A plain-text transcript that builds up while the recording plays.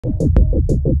Hi,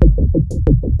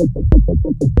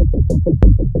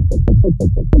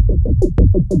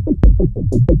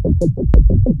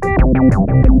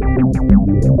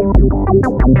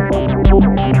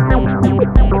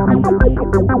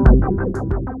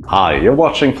 you're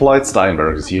watching Floyd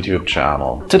Steinberg's YouTube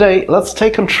channel. Today, let's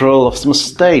take control of some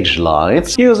stage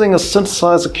lights using a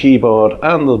synthesizer keyboard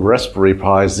and the Raspberry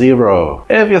Pi Zero.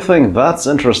 If you think that's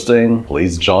interesting,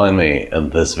 please join me in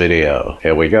this video.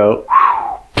 Here we go.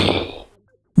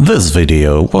 This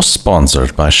video was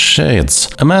sponsored by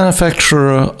SHEHDS, a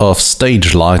manufacturer of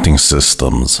stage lighting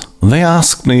systems. They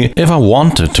asked me if I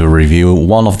wanted to review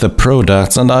one of their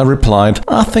products, and I replied,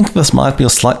 I think this might be a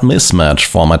slight mismatch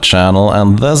for my channel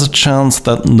and there's a chance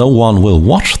that no one will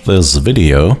watch this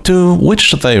video, to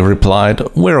which they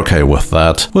replied, we're okay with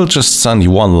that, we'll just send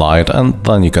you one light and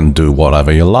then you can do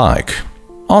whatever you like.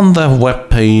 On their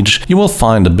webpage, you will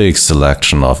find a big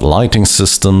selection of lighting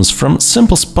systems, from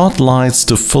simple spotlights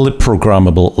to fully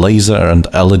programmable laser and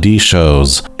LED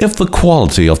shows. If the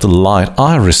quality of the light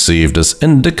I received is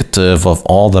indicative of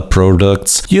all their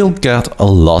products, you'll get a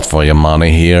lot for your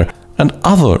money here, and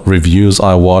other reviews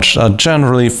I watched are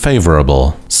generally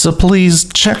favorable. So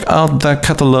please check out their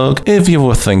catalog if you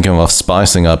were thinking of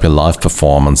spicing up your live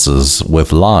performances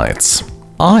with lights.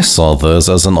 I saw this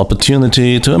as an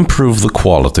opportunity to improve the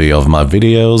quality of my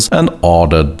videos and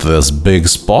ordered this big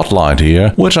spotlight here,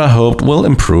 which I hoped will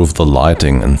improve the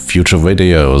lighting in future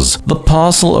videos. The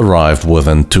parcel arrived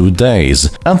within 2 days,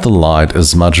 and the light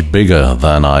is much bigger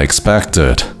than I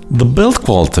expected. The build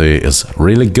quality is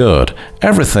really good,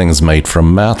 everything's made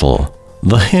from metal.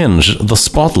 The hinge the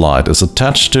spotlight is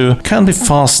attached to can be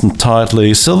fastened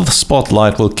tightly, so the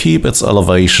spotlight will keep its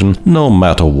elevation no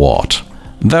matter what.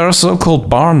 There are so-called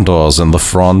barn doors in the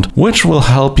front, which will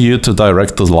help you to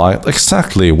direct the light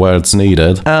exactly where it's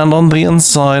needed, and on the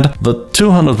inside, the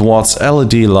 200 watts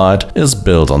LED light is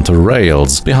built onto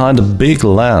rails behind a big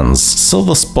lens, so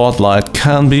the spotlight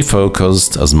can be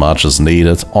focused as much as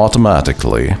needed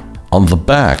automatically. On the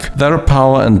back, there are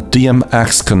power and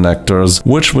DMX connectors,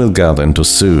 which we'll get into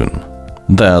soon.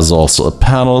 There's also a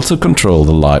panel to control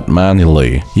the light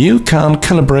manually. You can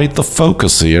calibrate the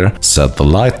focus here, set the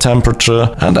light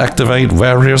temperature, and activate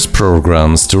various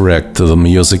programs to react to the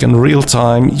music in real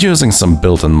time using some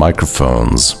built-in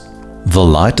microphones. The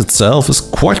light itself is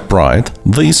quite bright.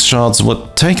 These shots were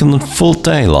taken in full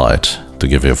daylight, to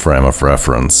give you a frame of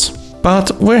reference.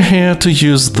 But we're here to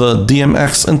use the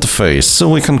DMX interface, so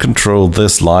we can control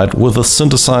this light with a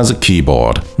synthesizer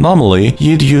keyboard. Normally,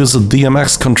 you'd use a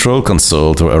DMX control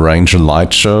console to arrange a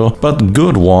light show, but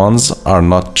good ones are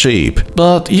not cheap.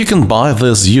 But you can buy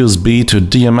this USB to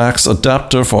DMX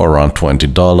adapter for around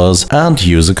 $20 and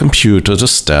use a computer to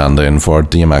stand in for a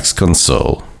DMX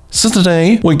console. So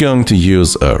today we're going to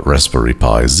use a Raspberry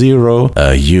Pi Zero,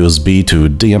 a USB to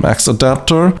DMX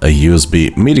adapter, a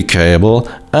USB MIDI cable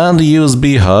and a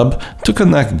USB hub to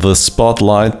connect the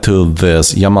spotlight to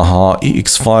this Yamaha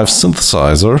EX5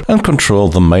 synthesizer and control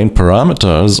the main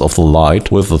parameters of the light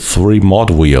with the 3 mod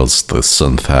wheels this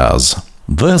synth has.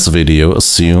 This video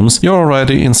assumes you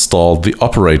already installed the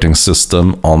operating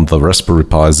system on the Raspberry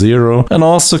Pi Zero and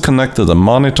also connected a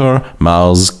monitor,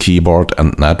 mouse, keyboard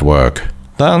and network.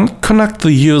 Then connect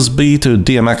the USB to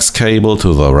DMX cable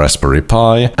to the Raspberry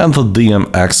Pi and the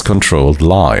DMX controlled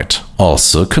light.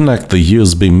 Also connect the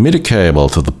USB MIDI cable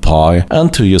to the Pi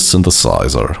and to your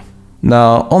synthesizer.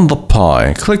 Now on the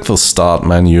Pi, click the Start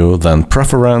menu, then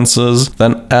Preferences,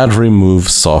 then Add Remove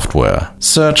Software.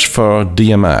 Search for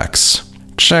DMX.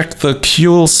 Check the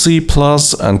QLC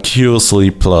Plus and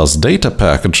QLC Plus data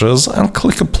packages and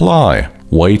click Apply.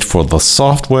 Wait for the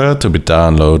software to be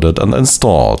downloaded and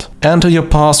installed. Enter your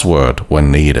password when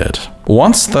needed.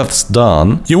 Once that's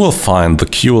done, you will find the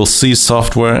QLC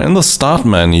software in the Start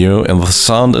menu in the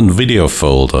Sound and Video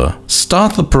folder.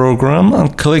 Start the program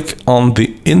and click on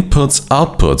the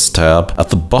Inputs/Outputs tab at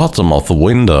the bottom of the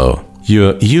window.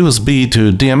 Your USB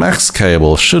to DMX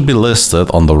cable should be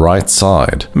listed on the right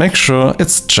side. Make sure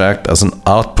it's checked as an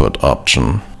output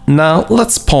option. Now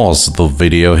let's pause the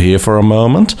video here for a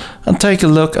moment and take a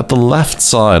look at the left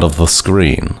side of the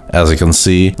screen. As you can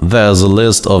see, there's a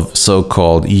list of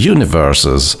so-called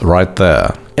universes right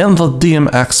there. In the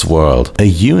DMX world, a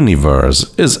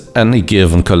universe is any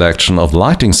given collection of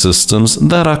lighting systems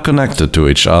that are connected to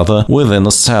each other within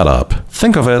a setup.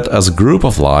 Think of it as a group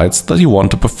of lights that you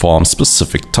want to perform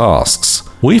specific tasks.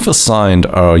 We've assigned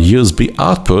our USB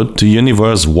output to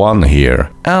Universe 1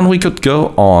 here, and we could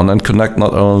go on and connect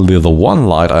not only the one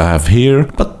light I have here,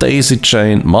 but daisy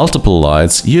chain multiple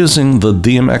lights using the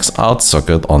DMX out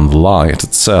socket on the light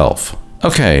itself.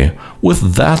 Okay,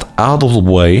 with that out of the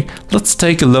way, let's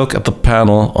take a look at the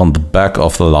panel on the back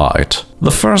of the light. The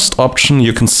first option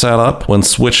you can set up when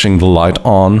switching the light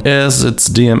on is its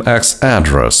DMX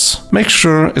address. Make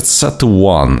sure it's set to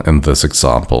 1 in this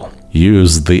example.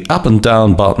 Use the up and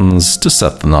down buttons to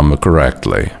set the number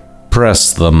correctly.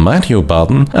 Press the menu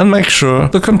button and make sure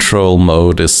the control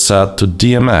mode is set to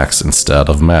DMX instead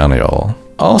of manual.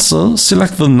 Also,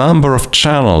 select the number of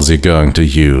channels you're going to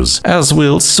use. As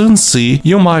we'll soon see,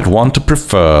 you might want to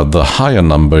prefer the higher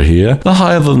number here. The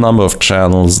higher the number of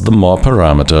channels, the more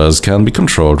parameters can be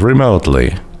controlled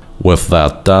remotely. With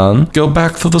that done, go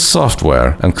back to the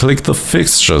software and click the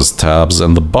Fixtures tabs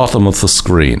in the bottom of the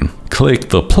screen. Click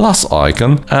the plus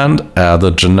icon and add a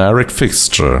generic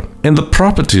fixture. In the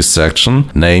Properties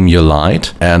section, name your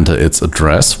light, enter its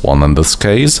address, 1 in this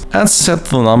case, and set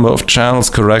the number of channels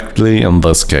correctly, in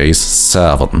this case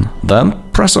 7.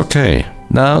 Then press OK.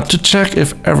 Now, to check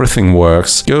if everything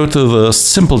works, go to the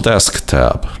Simple Desk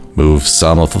tab. Move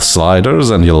some of the sliders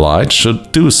and your light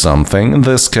should do something, in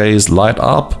this case light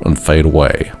up and fade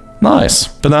away. Nice!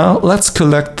 But now let's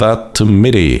collect that to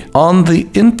MIDI. On the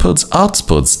Inputs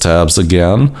Outputs tabs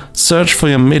again, search for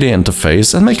your MIDI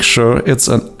interface and make sure it's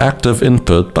an active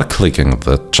input by clicking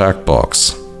the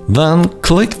checkbox. Then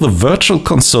click the Virtual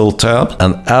Console tab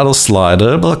and add a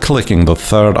slider by clicking the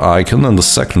third icon in the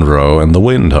second row in the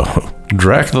window.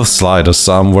 Drag the slider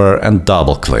somewhere and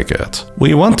double-click it.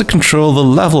 We want to control the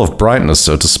level of brightness,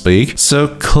 so to speak, so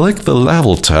click the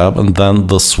Level tab and then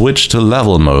the Switch to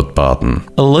Level Mode button.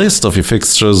 A list of your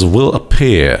fixtures will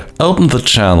appear. Open the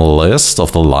channel list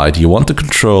of the light you want to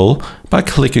control by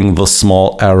clicking the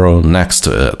small arrow next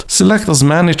to it. Select as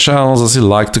many channels as you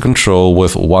like to control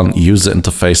with one user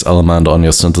interface element on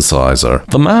your synthesizer.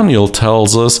 The manual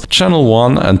tells us channel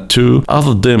 1 and 2 are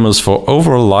the dimmers for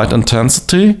overall light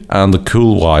intensity and the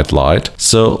cool white light,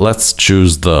 so let's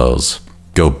choose those.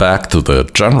 Go back to the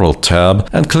General tab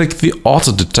and click the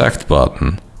Auto Detect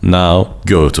button. Now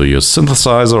go to your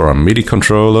synthesizer or MIDI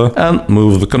controller and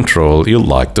move the control you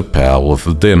like to pair with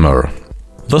the dimmer.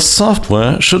 The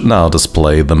software should now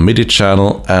display the MIDI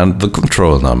channel and the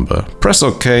control number. Press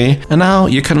OK, and now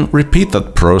you can repeat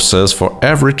that process for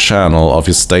every channel of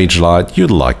your stage light you'd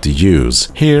like to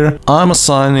use. Here I'm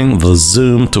assigning the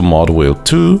zoom to mod wheel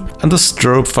 2 and the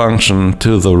strobe function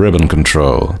to the ribbon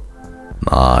control.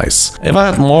 Nice. If I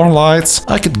had more lights,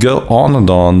 I could go on and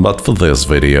on, but for this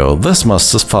video, this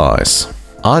must suffice.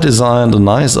 I designed a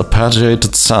nice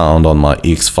arpeggiated sound on my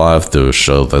EX5 to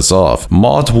show this off.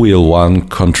 Mod wheel 1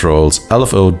 controls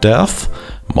LFO depth,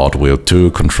 mod wheel 2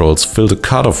 controls filter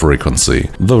cutoff frequency,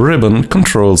 the ribbon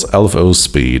controls LFO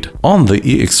speed. On the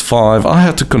EX5 I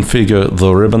had to configure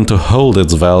the ribbon to hold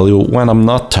its value when I'm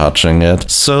not touching it,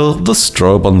 so the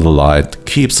strobe on the light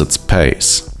keeps its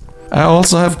pace. I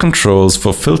also have controls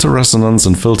for filter resonance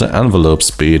and filter envelope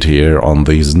speed here on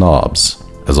these knobs.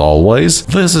 As always,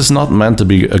 this is not meant to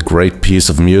be a great piece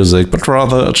of music, but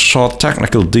rather a short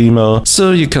technical demo,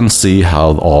 so you can see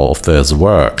how all of this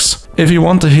works. If you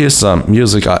want to hear some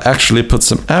music I actually put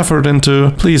some effort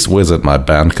into, please visit my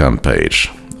Bandcamp page.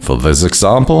 For this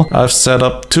example, I've set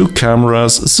up 2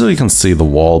 cameras so you can see the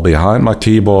wall behind my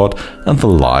keyboard and the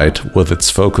light with its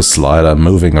focus slider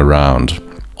moving around.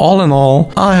 All in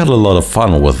all, I had a lot of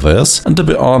fun with this, and to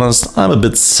be honest, I'm a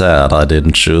bit sad I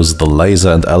didn't choose the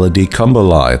laser and LED combo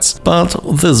lights, but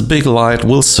this big light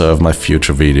will serve my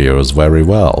future videos very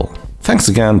well. Thanks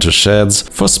again to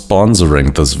SHEHDS for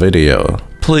sponsoring this video.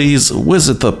 Please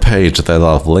visit the page that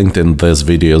I've linked in this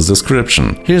video's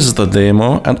description. Here's the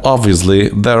demo, and obviously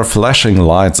there are flashing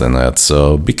lights in it,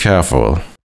 so be careful.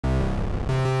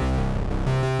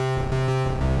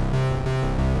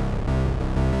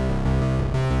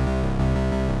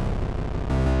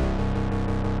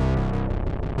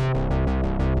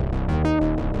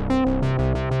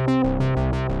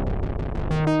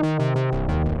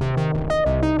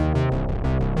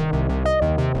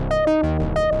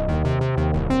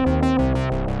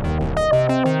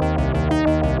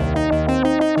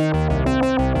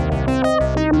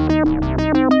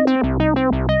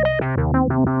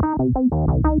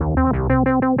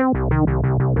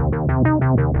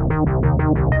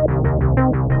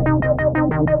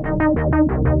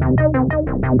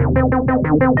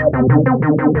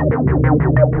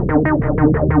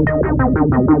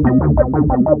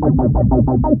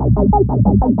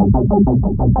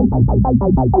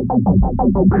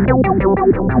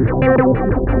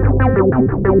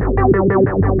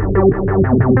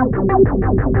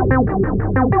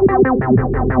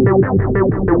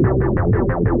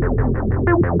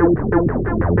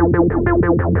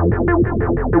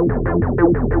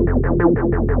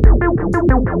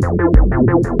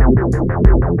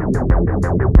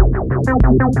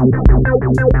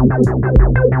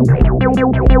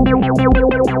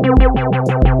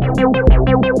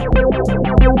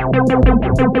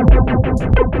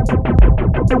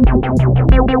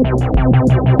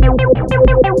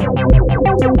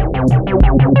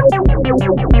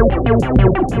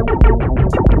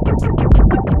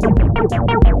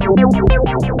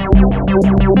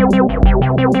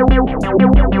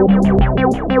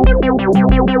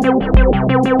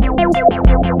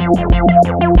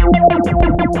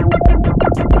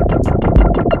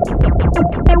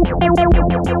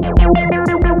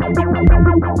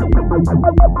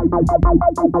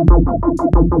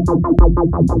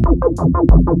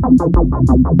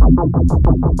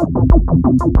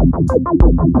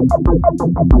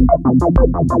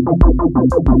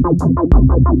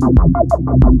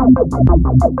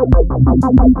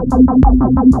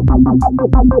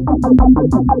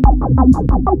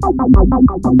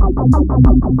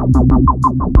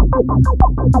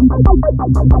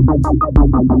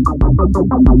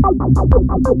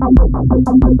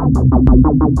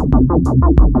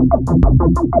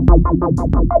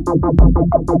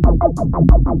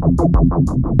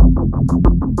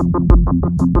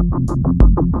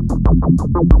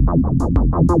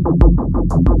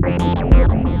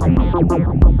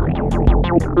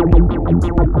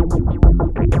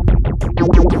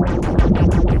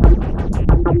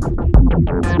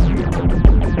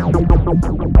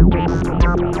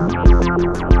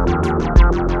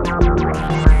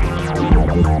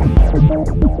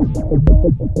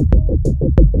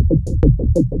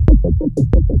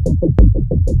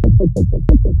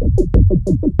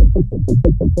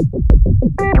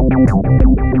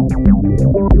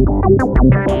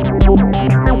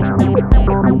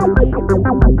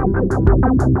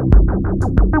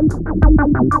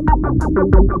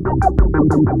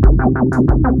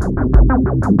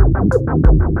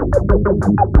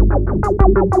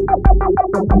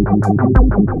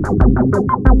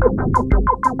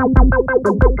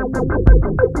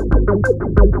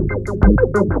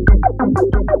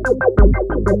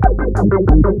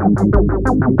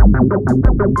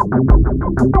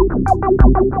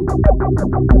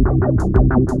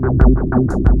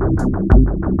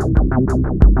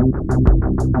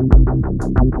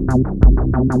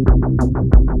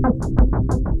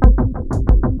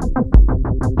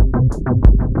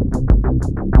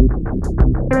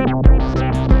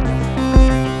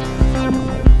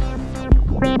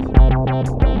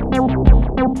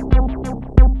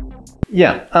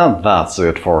 Yeah, and that's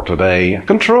it for today.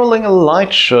 Controlling a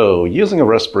light show using a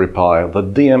Raspberry Pi, the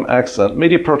DMX and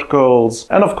MIDI protocols,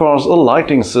 and of course a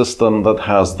lighting system that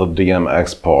has the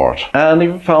DMX port. And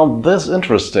if you found this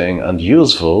interesting and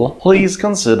useful, please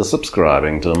consider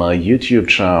subscribing to my YouTube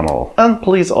channel. And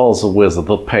please also visit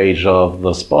the page of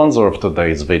the sponsor of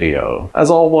today's video.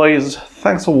 As always,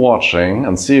 thanks for watching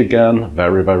and see you again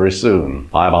very soon.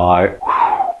 Bye bye.